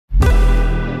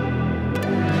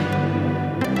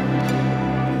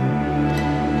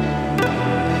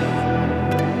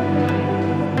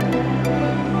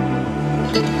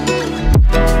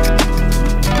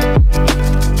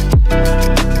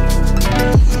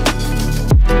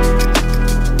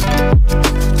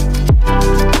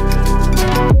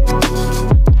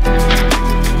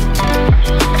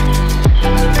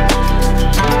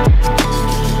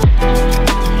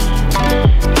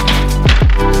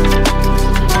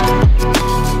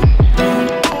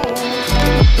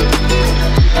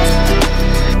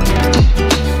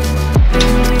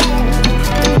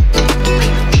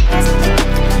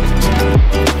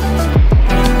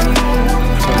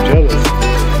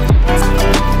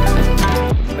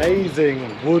amazing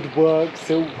woodwork,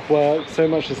 silk work, so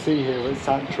much to see here at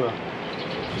Satcha.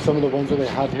 Some of the ones that they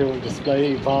have here on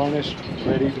display, varnished,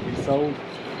 ready to be sold.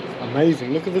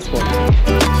 Amazing, look at this one.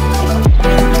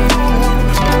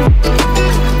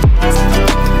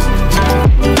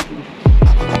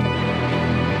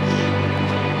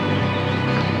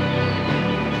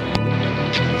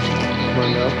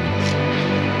 Right now.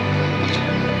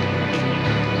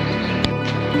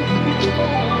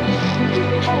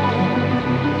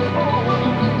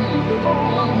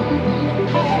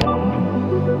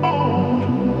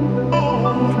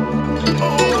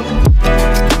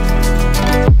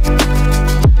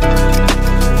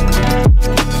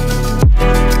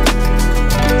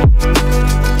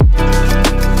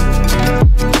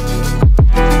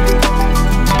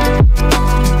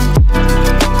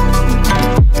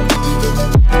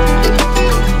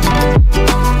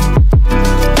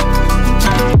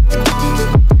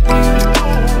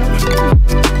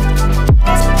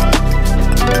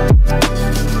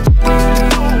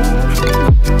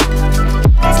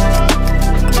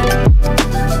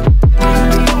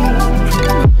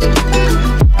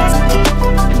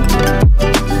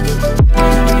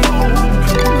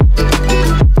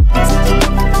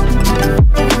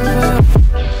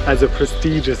 As a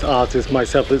prestigious artist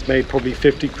myself that's made probably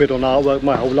 50 quid on artwork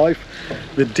my whole life,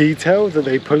 the detail that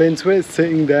they pull into it,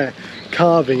 sitting there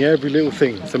carving every little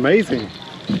thing, it's amazing.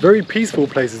 Very peaceful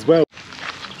place as well.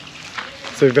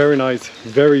 So very nice,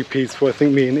 very peaceful. I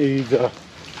think me and Eva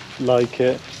like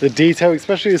it. The detail,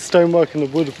 especially the stonework and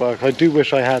the woodwork, I do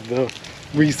wish I had the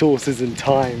resources and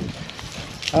time.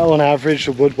 On average,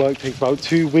 the woodwork takes about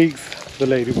 2 weeks, the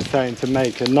lady was saying, to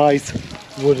make a nice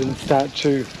wooden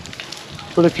statue.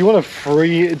 But if you want a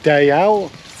free day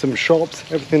out, some shops,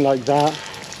 everything like that,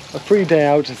 a free day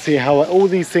out to see how all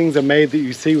these things are made that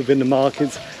you see within the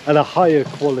markets at a higher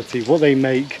quality. What they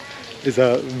make is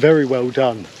very well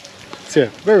done. So yeah,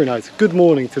 very nice. Good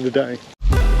morning to the day.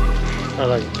 I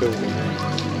like the building.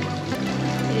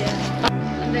 Yeah.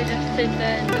 And they just sit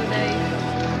there until they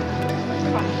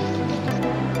crash.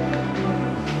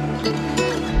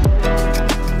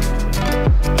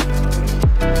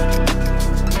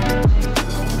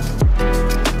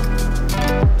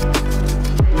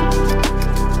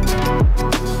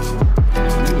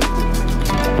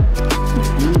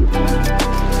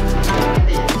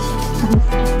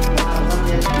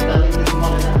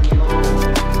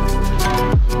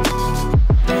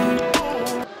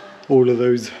 All of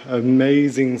those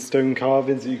amazing stone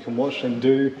carvings that you can watch them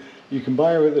do, you can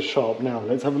buy her at the shop. Now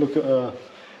let's have a look at a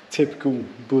typical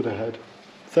Buddha head.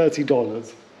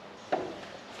 $30.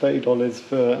 $30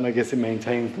 for, and I guess it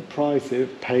maintains the price,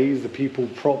 it pays the people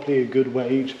properly a good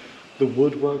wage. The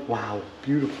woodwork, wow,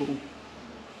 beautiful.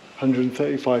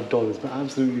 $135, but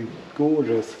absolutely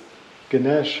gorgeous.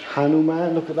 Ganesh,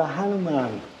 Hanuman, look at the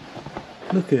Hanuman.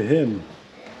 Look at him.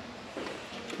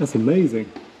 That's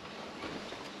amazing.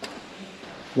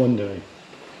 One day,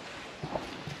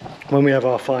 when we have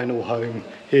our final home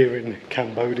here in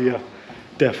Cambodia,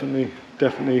 definitely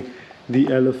the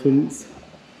elephants.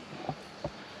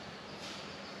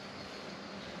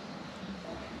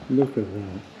 Look at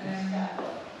that.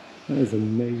 That is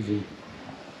amazing.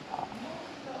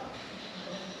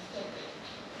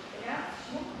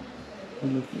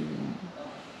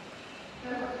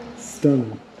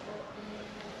 Stunning.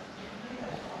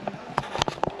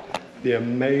 The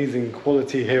amazing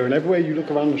quality here, and everywhere you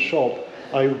look around the shop,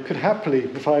 I could happily,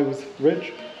 if I was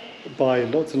rich, buy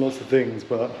lots and lots of things,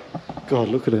 but God,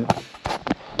 look at it.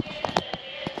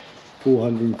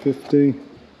 450.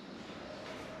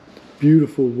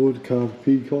 Beautiful wood carved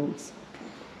peacocks.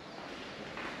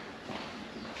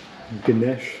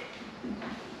 Ganesh.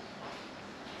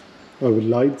 I would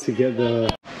like to get the...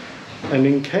 And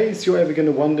in case you're ever going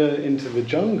to wander into the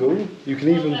jungle, you can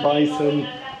even buy some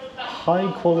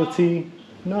high quality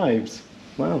knives.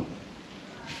 Wow.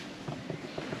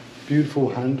 Beautiful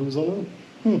handles on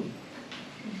them.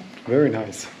 Very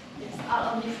nice. Yes,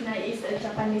 all of this knife is a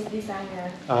Japanese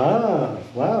designer. Ah,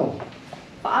 wow.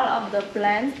 All of the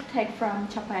plants take from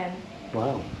Japan.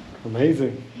 Wow,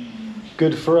 amazing.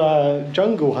 Good for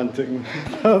jungle hunting.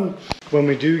 When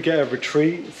we do get a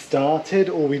retreat started,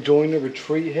 or we join a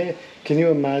retreat here, can you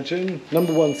imagine,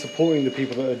 number one, supporting the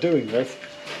people that are doing this,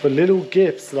 but little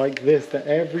gifts like this that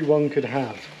everyone could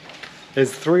have.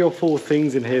 There's 3 or 4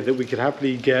 things in here that we could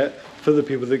happily get for the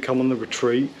people that come on the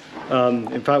retreat.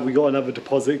 In fact, we got another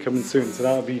deposit coming soon, so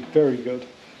that would be very good.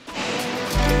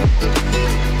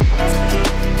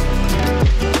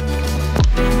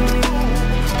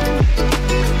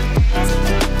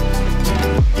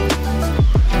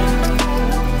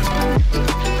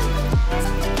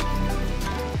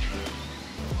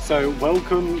 So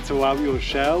welcome to Out Your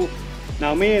Shell.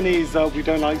 Now me and Isa, we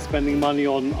don't like spending money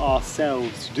on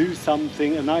ourselves. To do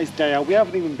something, a nice day out. We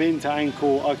haven't even been to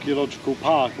Arkoun Archaeological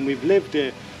Park and we've lived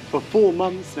here for 4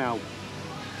 months now.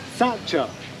 Satcha.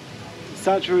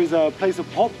 Satcha is a place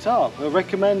that popped up,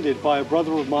 recommended by a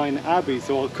brother of mine, Abby,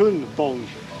 so Arkoun bong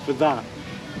for that.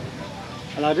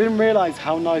 And I didn't realise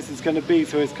how nice it's going to be,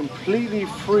 so it's completely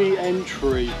free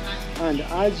entry. And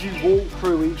as you walk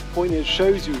through each point, it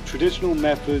shows you traditional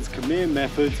methods, Khmer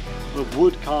methods of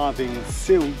wood carving,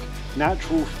 silk,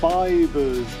 natural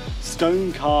fibres,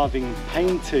 stone carving,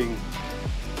 painting.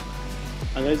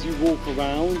 And as you walk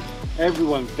around,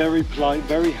 everyone very polite,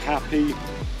 very happy,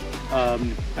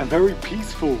 and very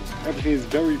peaceful. Everything is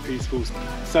very peaceful.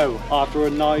 So after a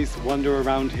nice wander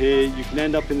around here, you can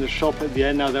end up in the shop at the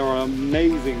end. Now there are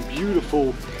amazing,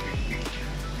 beautiful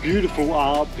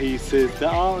art pieces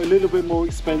that are a little bit more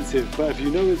expensive, but if you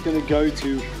know it's going to go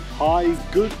to high,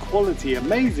 good quality,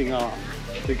 amazing art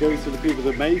that goes to the people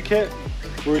that make it,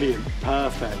 brilliant,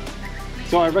 perfect.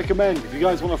 So I recommend, if you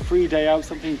guys want a free day out,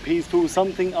 something peaceful,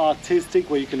 something artistic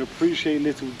where you can appreciate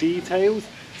little details,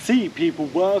 see people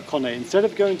work on it, instead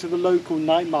of going to the local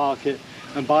night market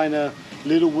and buying a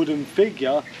little wooden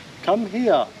figure, come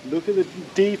here, look at the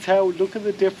detail, look at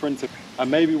the difference, and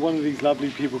maybe one of these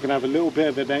lovely people can have a little bit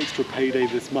of an extra payday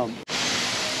this month.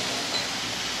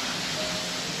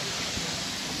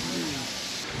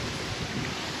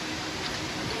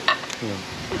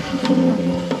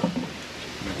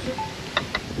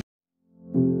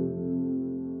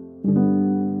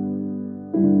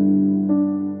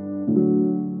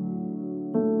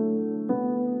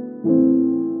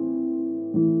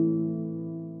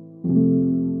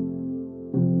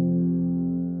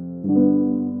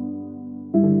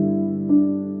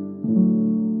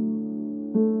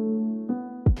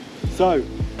 So,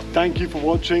 thank you for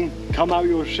watching. Come out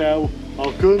your shell.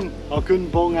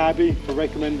 Arkoun Bong Abby for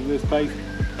recommending this place.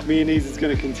 Me and Isa is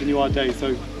going to continue our day,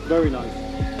 so very nice.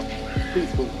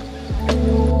 Peaceful.